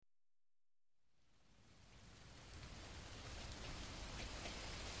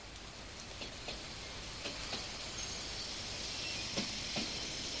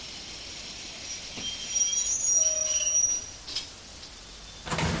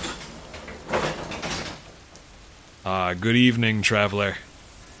Good evening, traveler,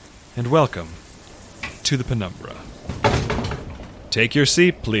 and welcome to the Penumbra. Take your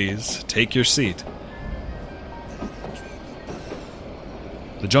seat, please. Take your seat.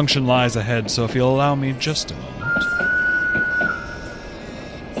 The junction lies ahead, so if you'll allow me just a moment.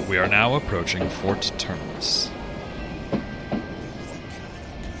 We are now approaching Fort Terminus.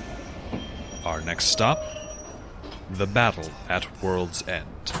 Our next stop, the battle at World's End.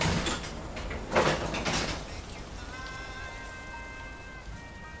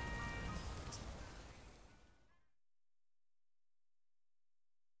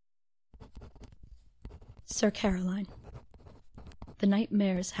 Sir Caroline, the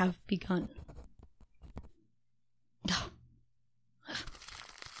nightmares have begun.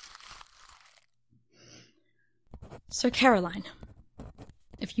 Sir Caroline,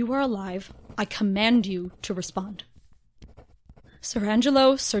 if you are alive, I command you to respond. Sir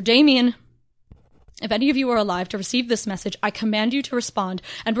Angelo, Sir Damien, if any of you are alive to receive this message, I command you to respond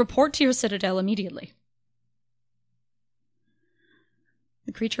and report to your citadel immediately.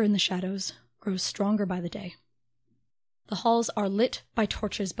 The creature in the shadows grows stronger by the day. The halls are lit by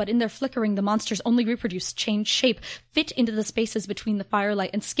torches, but in their flickering, the monsters only reproduce, change shape, fit into the spaces between the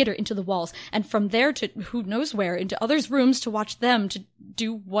firelight, and skitter into the walls, and from there to who knows where, into others' rooms to watch them, to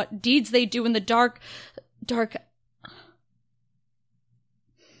do what deeds they do in the dark...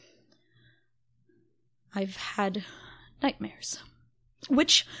 I've had nightmares,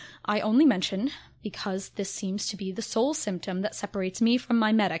 which I only mention because this seems to be the sole symptom that separates me from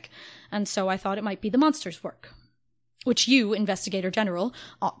my medic, and so I thought it might be the monster's work, which you, Investigator General,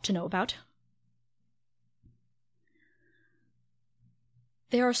 ought to know about.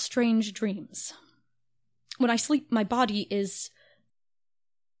 They are strange dreams. When I sleep, my body is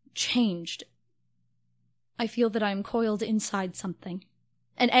changed. I feel that I am coiled inside something.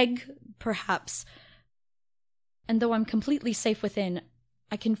 An egg, perhaps. And though I'm completely safe within,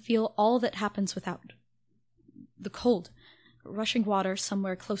 I can feel all that happens without. The cold, rushing water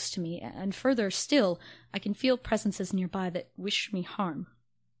somewhere close to me, and further still, I can feel presences nearby that wish me harm.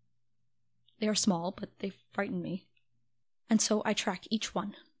 They are small, but they frighten me. And so I track each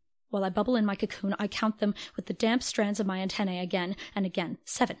one. While I bubble in my cocoon, I count them with the damp strands of my antennae again and again.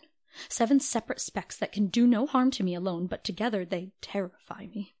 7. 7 separate specks that can do no harm to me alone, but together they terrify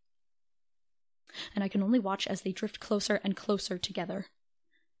me. And I can only watch as they drift closer and closer together.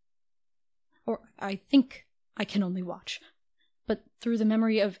 Or I think I can only watch. But through the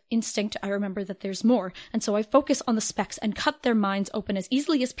memory of instinct, I remember that there's more, and so I focus on the specks and cut their minds open as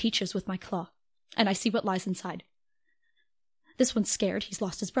easily as peaches with my claw. And I see what lies inside. This one's scared he's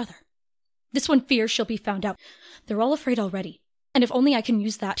lost his brother. This one fears she'll be found out. They're all afraid already. And if only I can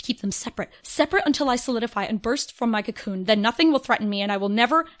use that to keep them separate until I solidify and burst from my cocoon, then nothing will threaten me and I will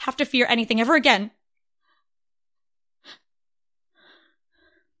never have to fear anything ever again.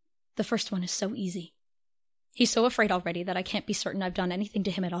 The first one is so easy. He's so afraid already that I can't be certain I've done anything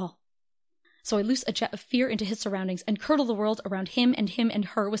to him at all. So I loose a jet of fear into his surroundings and curdle the world around him and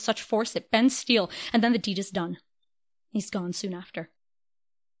her with such force it bends steel, and then the deed is done. He's gone soon after.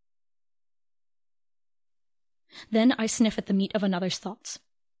 Then I sniff at the meat of another's thoughts.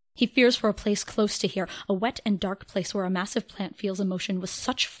 He fears for a place close to here, a wet and dark place where a massive plant feels emotion with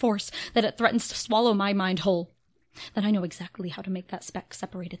such force that it threatens to swallow my mind whole. Then I know exactly how to make that speck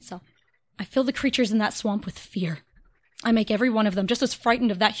separate itself. I fill the creatures in that swamp with fear. I make every one of them just as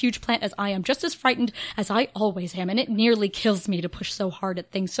frightened of that huge plant as I am, just as frightened as I always am, and it nearly kills me to push so hard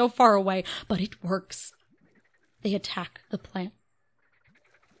at things so far away, but it works. They attack the plant.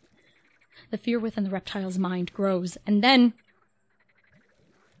 The fear within the reptile's mind grows, and then...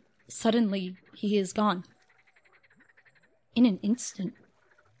 suddenly, he is gone. In an instant.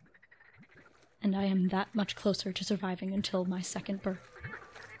 And I am that much closer to surviving until my second birth.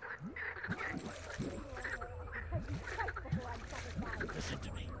 Listen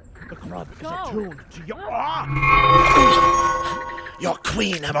to me. The grub is attuned to your... Your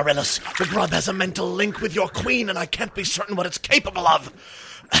queen, Amaryllis. The grub has a mental link with your queen, and I can't be certain what it's capable of.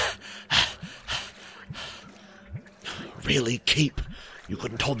 Really, Keep? You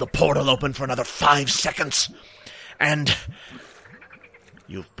couldn't hold the portal open for another 5 seconds. And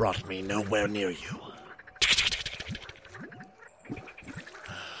you've brought me nowhere near you.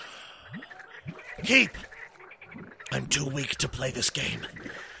 Keep! I'm too weak to play this game.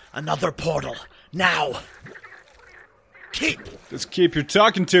 Another portal. Now! Keep! This Keep you're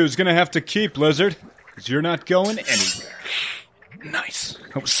talking to is gonna have to keep, Lizard. Because you're not going anywhere. Nice.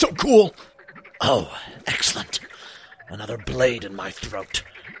 That was so cool! Oh, excellent. Another blade in my throat.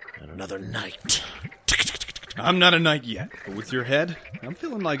 And another night. I'm not a knight yet, but with your head, I'm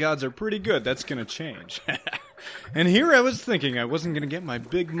feeling like odds are pretty good that's gonna change. And here I was thinking I wasn't going to get my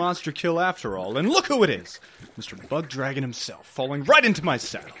big monster kill after all, and look who it is! Mr. Bug Dragon himself, falling right into my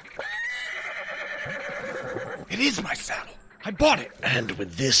saddle. It is my saddle. I bought it. And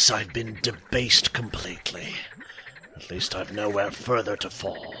with this, I've been debased completely. At least I've nowhere further to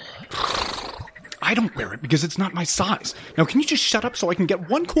fall. I don't wear it because it's not my size. Now, can you just shut up so I can get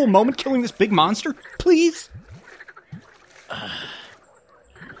one cool moment killing this big monster? Please?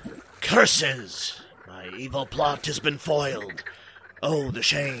 Curses! My evil plot has been foiled. Oh, the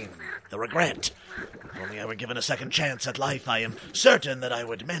shame, the regret. If only I were given a second chance at life, I am certain that I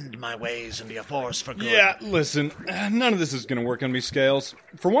would mend my ways and be a force for good. Yeah, listen, none of this is going to work on me, Scales.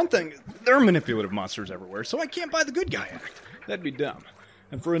 For one thing, there are manipulative monsters everywhere, so I can't buy the good guy act. That'd be dumb.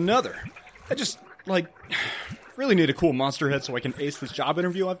 And for another, I just, really need a cool monster head so I can ace this job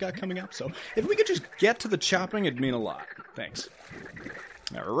interview I've got coming up. So if we could just get to the chopping, it'd mean a lot. Thanks.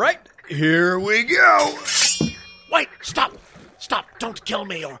 All right, here we go. Wait, stop! Stop, don't kill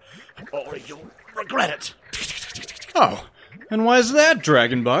me or you'll regret it. Oh, and why is that,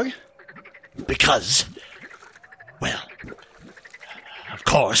 Dragon Bug? Because, well, of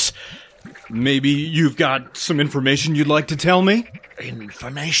course. Maybe you've got some information you'd like to tell me?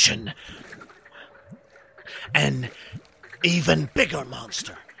 Information. An even bigger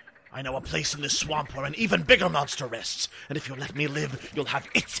monster. I know a place in this swamp where an even bigger monster rests, and if you'll let me live, you'll have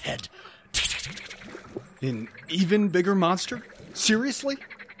its head. An even bigger monster? Seriously?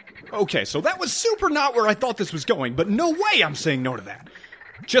 Okay, so that was super not where I thought this was going, but no way I'm saying no to that.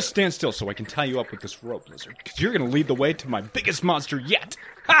 Just stand still so I can tie you up with this rope, Lizard, because you're going to lead the way to my biggest monster yet.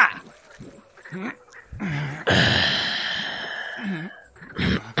 Ha!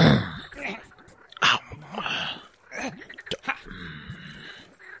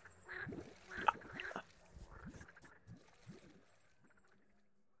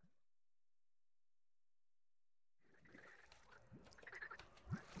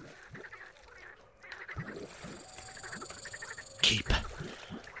 Keep.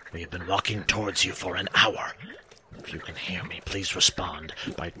 We have been walking towards you for an hour. If you can hear me, please respond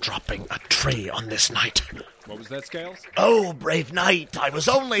by dropping a tree on this knight. What was that, Scales? Oh, brave knight, I was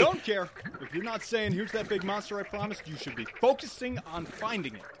only... Don't care. If you're not saying, here's that big monster I promised, you should be focusing on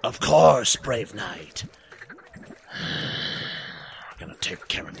finding it. Of course, brave knight. We're gonna take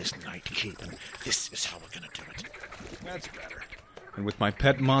care of this knight keep, and this is how we're gonna do it. That's better. And with my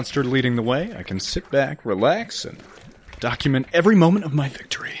pet monster leading the way, I can sit back, relax, and document every moment of my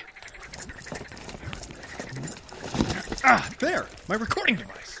victory. Ah, there! My recording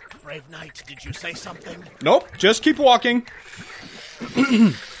device! Brave knight, did you say something? Nope, just keep walking.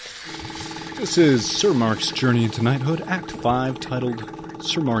 This is Sir Mark's Journey into Knighthood, Act 5, titled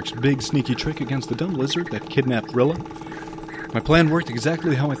Sir Mark's Big Sneaky Trick Against the Dumb Lizard That Kidnapped Rilla. My plan worked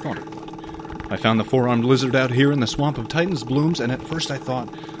exactly how I thought it would. I found the four-armed lizard out here in the Swamp of Titan's Blooms, and at first I thought,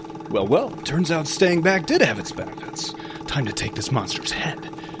 well, turns out staying back did have its benefits. Time to take this monster's head.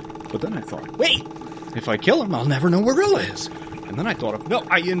 But then I thought, wait, if I kill him, I'll never know where Rilla is. And then I thought of, no,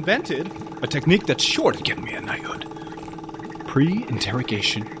 I invented a technique that's sure to get me a knighthood.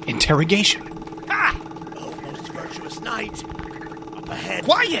 Pre-interrogation interrogation. Ah! Oh, most virtuous knight. Up ahead.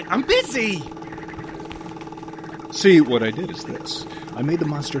 Quiet! I'm busy! See, what I did is this. I made the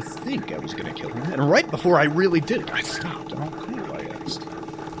monster think I was going to kill him, and right before I really did it, I stopped. Oh, cool, I asked.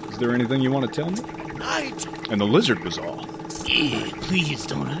 Is there anything you want to tell me? Knight! And the lizard was all. Please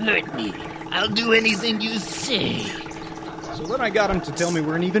don't hurt me. I'll do anything you say. So then I got him to tell me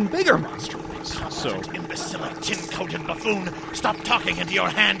where an even bigger monster was. So, Imbecile, tin-coated buffoon, stop talking into your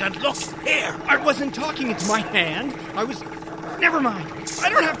hand and look here! I wasn't talking into my hand. I was... Never mind. I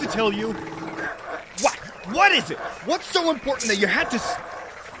don't have to tell you. What? What is it? What's so important that you had to...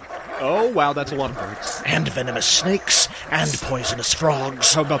 Oh, wow, that's a lot of birds. And venomous snakes, and poisonous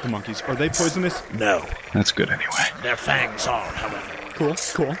frogs. How about the monkeys? Are they poisonous? No. That's good anyway. Their fangs are, however.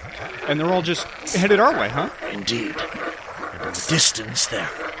 Cool. And they're all just headed our way, huh? Indeed. And in the distance, they're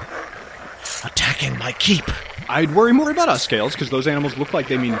attacking my keep. I'd worry more about us, Scales, because those animals look like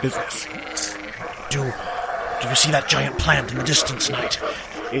they mean business. Do you see that giant plant in the distance, Knight?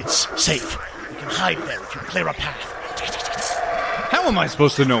 It's safe. We can hide there if you clear a path. How am I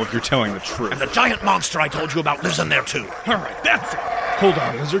supposed to know if you're telling the truth? And the giant monster I told you about lives in there, too. All right, that's it. Hold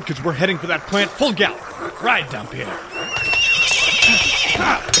on, Lizard, because we're heading for that plant full gallop. Ride, Dumpy.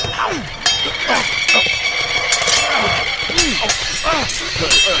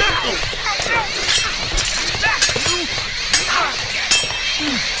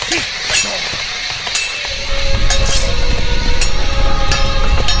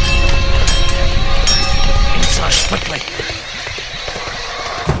 Inside, quickly.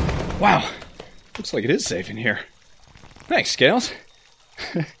 Wow, Looks like it is safe in here. Thanks, Scales.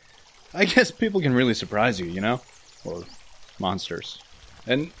 I guess people can really surprise you, you know? Or monsters.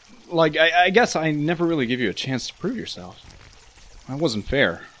 And, like, I guess I never really give you a chance to prove yourself. That wasn't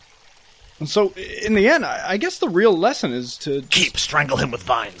fair. And so, in the end, I guess the real lesson is to... Keep, strangle him with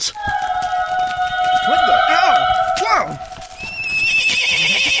vines. What the... Oh! Whoa!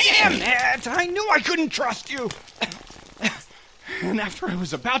 Damn it! I knew I couldn't trust you! And after I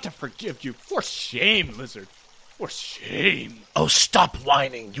was about to forgive you, for shame, Lizard. For shame. Oh, stop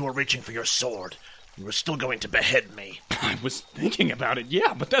whining. You were reaching for your sword. You were still going to behead me. I was thinking about it,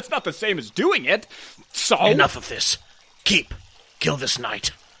 yeah, but that's not the same as doing it. So... Enough of this. Keep. Kill this knight.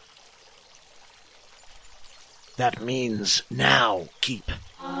 That means now, Keep.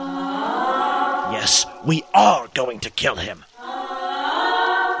 Yes, we are going to kill him.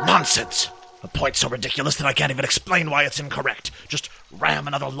 Nonsense! A point so ridiculous that I can't even explain why it's incorrect. Just ram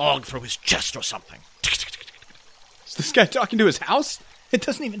another log through his chest or something. Is this guy talking to his house? It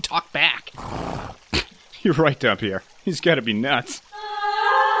doesn't even talk back. You're right, Dumpier. He's gotta be nuts.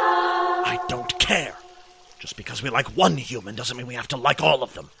 I don't care. Just because we like one human doesn't mean we have to like all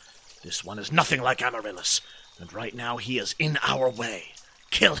of them. This one is nothing like Amaryllis, and right now he is in our way.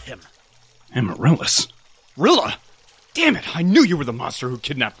 Kill him. Amaryllis? Rilla? Damn it, I knew you were the monster who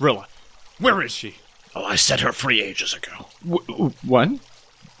kidnapped Rilla. Where is she? Oh, I set her free ages ago. What?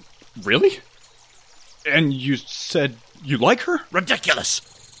 Really? And you said you like her? Ridiculous!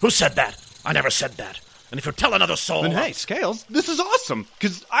 Who said that? I never said that. And if you tell another soul... Then hey, Scales, this is awesome,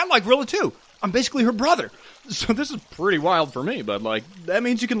 because I like Rilla too. I'm basically her brother. So this is pretty wild for me, but, like, that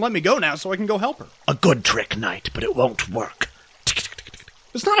means you can let me go now so I can go help her. A good trick, Knight, but it won't work.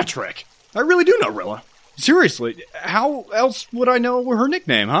 It's not a trick. I really do know Rilla. Seriously, how else would I know her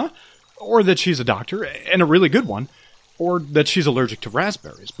nickname, huh? Or that she's a doctor, and a really good one. Or that she's allergic to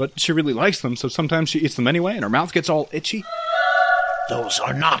raspberries, but she really likes them, so sometimes she eats them anyway, and her mouth gets all itchy. Those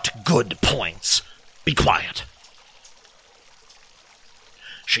are not good points. Be quiet.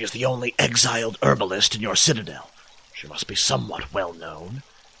 She is the only exiled herbalist in your Citadel. She must be somewhat well known.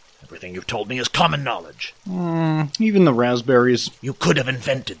 Everything you've told me is common knowledge. Even the raspberries. You could have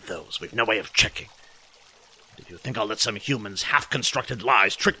invented those. We've no way of checking. And if you think I'll let some human's half-constructed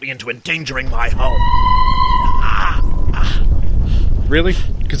lies trick me into endangering my home... Really?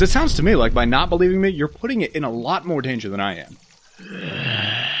 Because it sounds to me like by not believing me, you're putting it in a lot more danger than I am.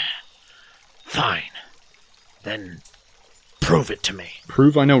 Fine. Then prove it to me.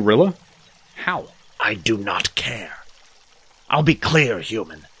 Prove I know Rilla? How? I do not care. I'll be clear,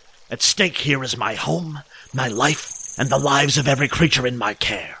 human. At stake here is my home, my life, and the lives of every creature in my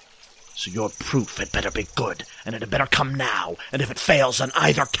care. So your proof had better be good, and it had better come now, and if it fails on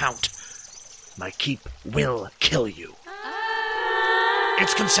either count, my keep will kill you.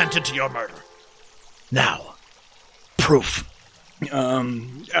 It's consented to your murder. Now, proof.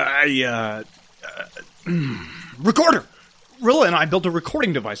 Recorder! Rilla and I built a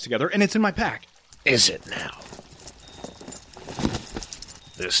recording device together, and it's in my pack. Is it now?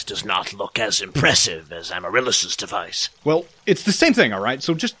 This does not look as impressive as Amaryllis' device. Well, it's the same thing, all right?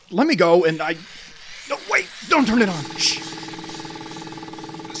 So just let me go, and I... No, wait! Don't turn it on! Shh!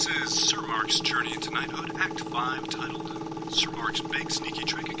 This is Sir Mark's Journey into Knighthood, Act 5, titled Sir Mark's Big Sneaky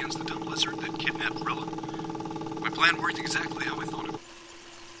Trick Against the Dumb Lizard That Kidnapped Rilla. My plan worked exactly how I thought it would.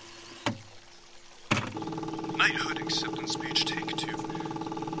 Knighthood Acceptance Speech, Take 2.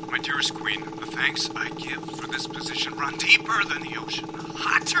 My dearest queen, the thanks I give for this position run deeper than the ocean,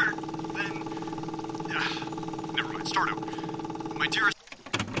 hotter than... never mind, start over. My dearest...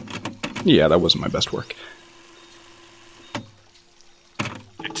 Yeah, that wasn't my best work.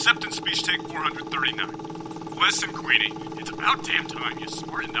 Acceptance Speech, Take 439. Listen, Queenie, it's about damn time you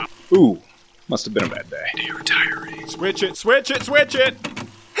smartened up. Ooh, must have been a bad day. Dear diary. Switch it, switch it, switch it!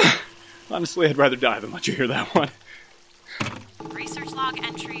 Honestly, I'd rather die than let you hear that one. Research log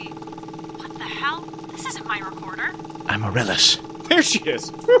entry. What the hell? This isn't my recorder. Amaryllis. There she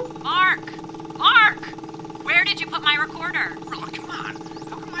is. Mark! Mark! Where did you put my recorder? Rilla, come on.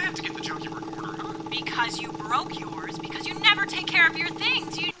 How come I have to get the junkie recorder, huh? Because you broke yours. Because you never take care of your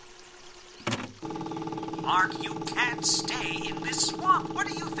things. You... Mark, you can't stay in this swamp. What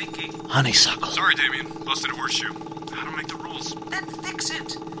are you thinking? Honeysuckle. Sorry, Damien. Busted a horseshoe. I don't make the rules. Then fix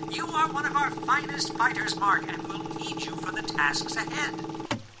it. You are one of our finest fighters, Mark, and we'll need you for the tasks ahead.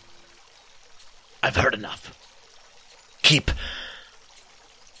 I've heard enough. Keep.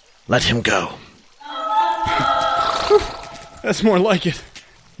 Let him go. That's more like it.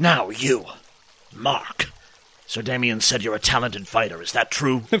 Now you, Mark. Sir Damien said you're a talented fighter. Is that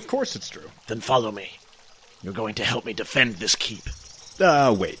true? Of course it's true. Then follow me. You're going to help me defend this keep.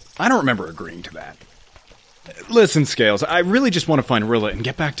 Wait. I don't remember agreeing to that. Listen, Scales, I really just want to find Rilla and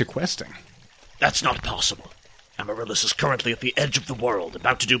get back to questing. That's not possible. Amaryllis is currently at the edge of the world,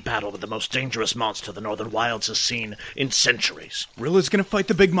 about to do battle with the most dangerous monster the Northern Wilds has seen in centuries. Rilla's gonna fight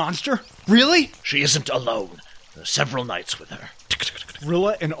the big monster? Really? She isn't alone. There are several knights with her.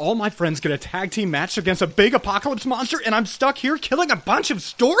 Rilla and all my friends get a tag team match against a big apocalypse monster, and I'm stuck here killing a bunch of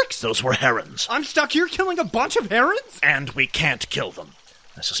storks? Those were herons. I'm stuck here killing a bunch of herons? And we can't kill them.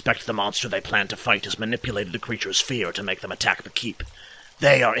 I suspect the monster they plan to fight has manipulated the creature's fear to make them attack the keep.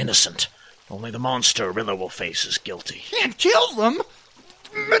 They are innocent. Only the monster Rilla will face is guilty. Can't kill them?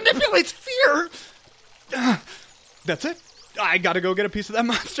 Manipulates fear? That's it. I gotta go get a piece of that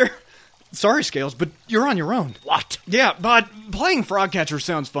monster. Sorry, Scales, but you're on your own. What? Yeah, but playing Frogcatcher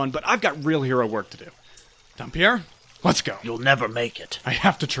sounds fun, but I've got real hero work to do. Dampierre, let's go. You'll never make it. I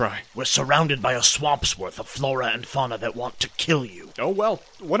have to try. We're surrounded by a swamp's worth of flora and fauna that want to kill you. Oh, well,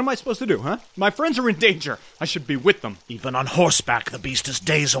 what am I supposed to do, huh? My friends are in danger. I should be with them. Even on horseback, the beast is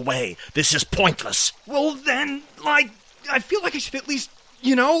days away. This is pointless. Well, then, I feel like I should at least,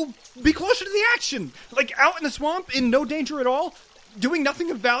 be closer to the action. Like, out in the swamp, in no danger at all, doing nothing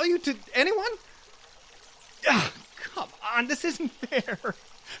of value to anyone? Come on, this isn't fair.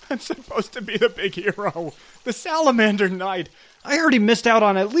 I'm supposed to be the big hero, the Salamander Knight. I already missed out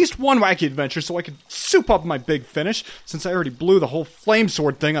on at least one wacky adventure so I could soup up my big finish, since I already blew the whole flame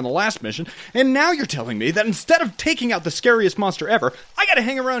sword thing on the last mission, and now you're telling me that instead of taking out the scariest monster ever, I gotta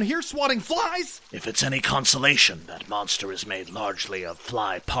hang around here swatting flies? If it's any consolation, that monster is made largely of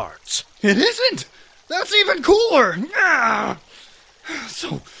fly parts. It isn't! That's even cooler!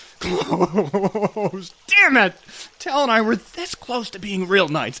 So close. Damn it! Tal and I were this close to being real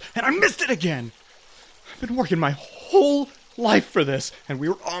knights, and I missed it again. I've been working my whole life for this, and we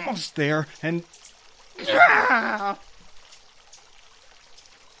were almost there, and...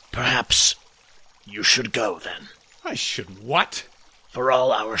 Perhaps you should go, then. I should what? For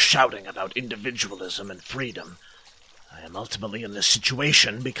all our shouting about individualism and freedom, I am ultimately in this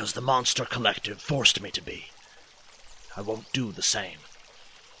situation because the Monster Collective forced me to be. I won't do the same.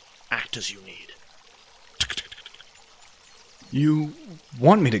 Act as you need. You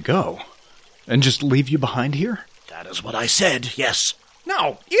want me to go? And just leave you behind here? That is what I said, yes.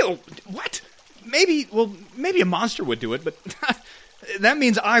 No, ew, what? Maybe a monster would do it, but that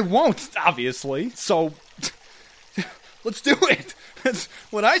means I won't, obviously, so let's do it. That's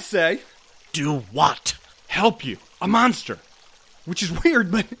what I say. Do what? Help you, a monster. Which is weird,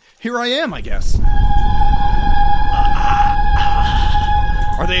 but here I am, I guess.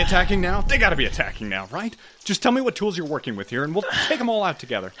 Are they attacking now? They gotta be attacking now, right? Just tell me what tools you're working with here, and we'll take them all out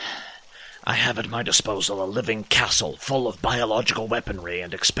together. I have at my disposal a living castle full of biological weaponry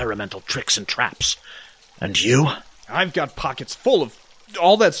and experimental tricks and traps. And you? I've got pockets full of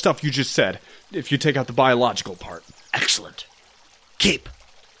all that stuff you just said, if you take out the biological part. Excellent. Keep.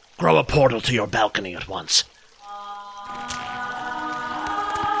 Grow a portal to your balcony at once.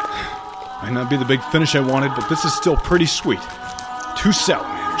 Might not be the big finish I wanted, but this is still pretty sweet. 2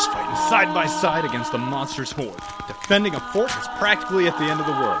 salamanders fighting side by side against the monster's horde, defending a fort that's practically at the end of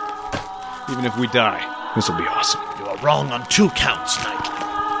the world. Even if we die, this will be awesome. You are wrong on 2 counts, Knight.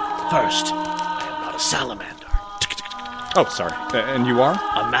 First, I am not a salamander. Oh, sorry. And you are?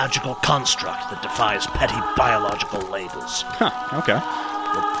 A magical construct that defies petty biological labels. Huh, okay.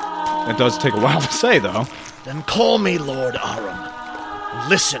 It does take a while to say, though. Then call me Lord Arum. And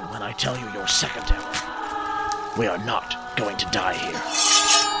listen when I tell you your second error. We are not going to die here.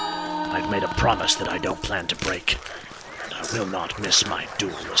 I've made a promise that I don't plan to break. And I will not miss my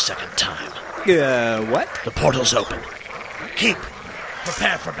duel a second time. What? The portal's open. Keep.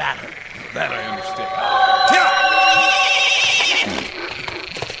 Prepare for battle. That I understand.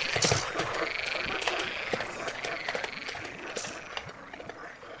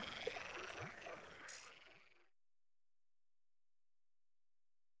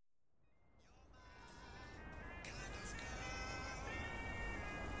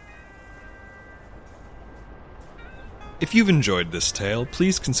 If you've enjoyed this tale,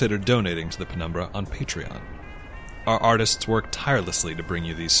 please consider donating to the Penumbra on Patreon. Our artists work tirelessly to bring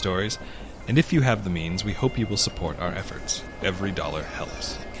you these stories, and if you have the means, we hope you will support our efforts. Every dollar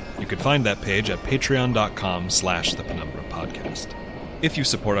helps. You can find that page at patreon.com/The Penumbra Podcast. If you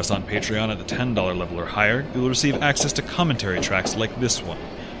support us on Patreon at the $10 level or higher, you'll receive access to commentary tracks like this one,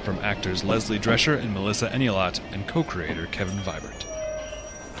 from actors Leslie Drescher and Melissa Enialat, and co-creator Kevin Vibert.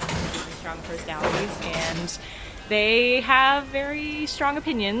 Strong personalities, and they have very strong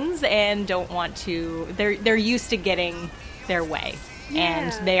opinions and don't want to... They're used to getting their way.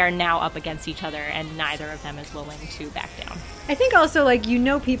 and they are now up against each other, and neither of them is willing to back down. I think also, like, you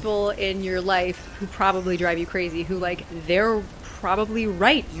know people in your life who probably drive you crazy, who, like, they're probably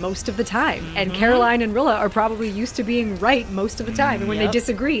right most of the time. And Caroline and Rilla are probably used to being right most of the time. And when they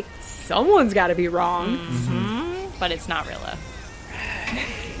disagree, someone's got to be wrong. But it's not Rilla.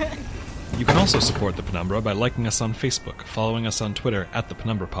 You can also support The Penumbra by liking us on Facebook, following us on Twitter at The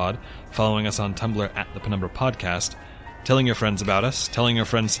Penumbra Pod, following us on Tumblr at The Penumbra Podcast, telling your friends about us, telling your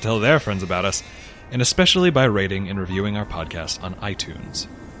friends to tell their friends about us, and especially by rating and reviewing our podcast on iTunes.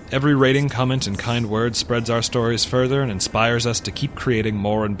 Every rating, comment, and kind word spreads our stories further and inspires us to keep creating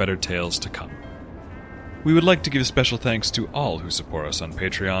more and better tales to come. We would like to give special thanks to all who support us on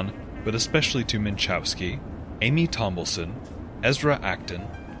Patreon, but especially to Minchowski, Amy Tombleson, Ezra Acton,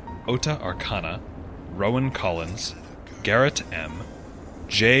 Ota Arcana, Rowan Collins, Garrett M.,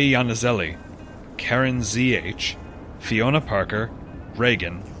 Jay Yanazelli, Karen Z.H., Fiona Parker,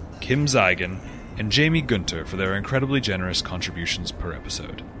 Reagan, Kim Zeigen, and Jamie Gunter for their incredibly generous contributions per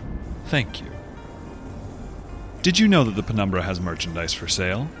episode. Thank you. Did you know that the Penumbra has merchandise for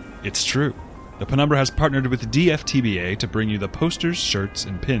sale? It's true. The Penumbra has partnered with DFTBA to bring you the posters, shirts,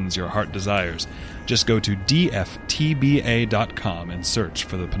 and pins your heart desires. Just go to dftba.com and search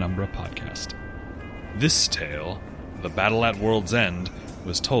for the Penumbra Podcast. This tale, The Battle at World's End,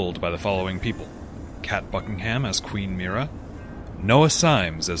 was told by the following people: Kat Buckingham as Queen Mira, Noah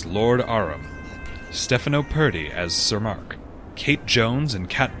Symes as Lord Aram, Stefano Purdy as Sir Mark, Kate Jones and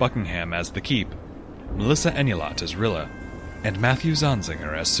Kat Buckingham as The Keep, Melissa Enulat as Rilla, and Matthew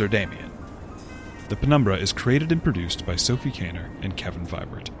Zonzinger as Sir Damien. The Penumbra is created and produced by Sophie Kaner and Kevin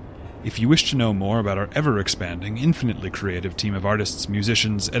Vibert. If you wish to know more about our ever-expanding, infinitely creative team of artists,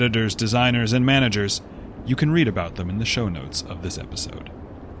 musicians, editors, designers, and managers, you can read about them in the show notes of this episode.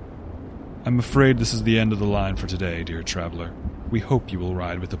 I'm afraid this is the end of the line for today, dear traveler. We hope you will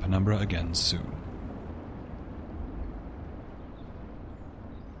ride with the Penumbra again soon.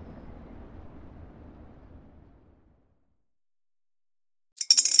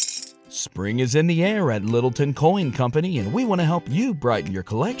 Spring is in the air at Littleton Coin Company, and we want to help you brighten your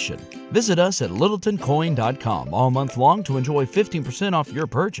collection. Visit us at littletoncoin.com all month long to enjoy 15% off your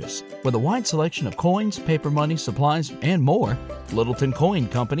purchase. With a wide selection of coins, paper money, supplies, and more, Littleton Coin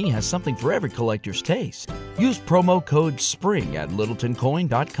Company has something for every collector's taste. Use promo code SPRING at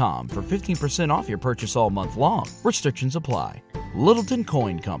littletoncoin.com for 15% off your purchase all month long. Restrictions apply. Littleton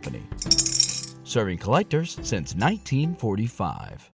Coin Company. Serving collectors since 1945.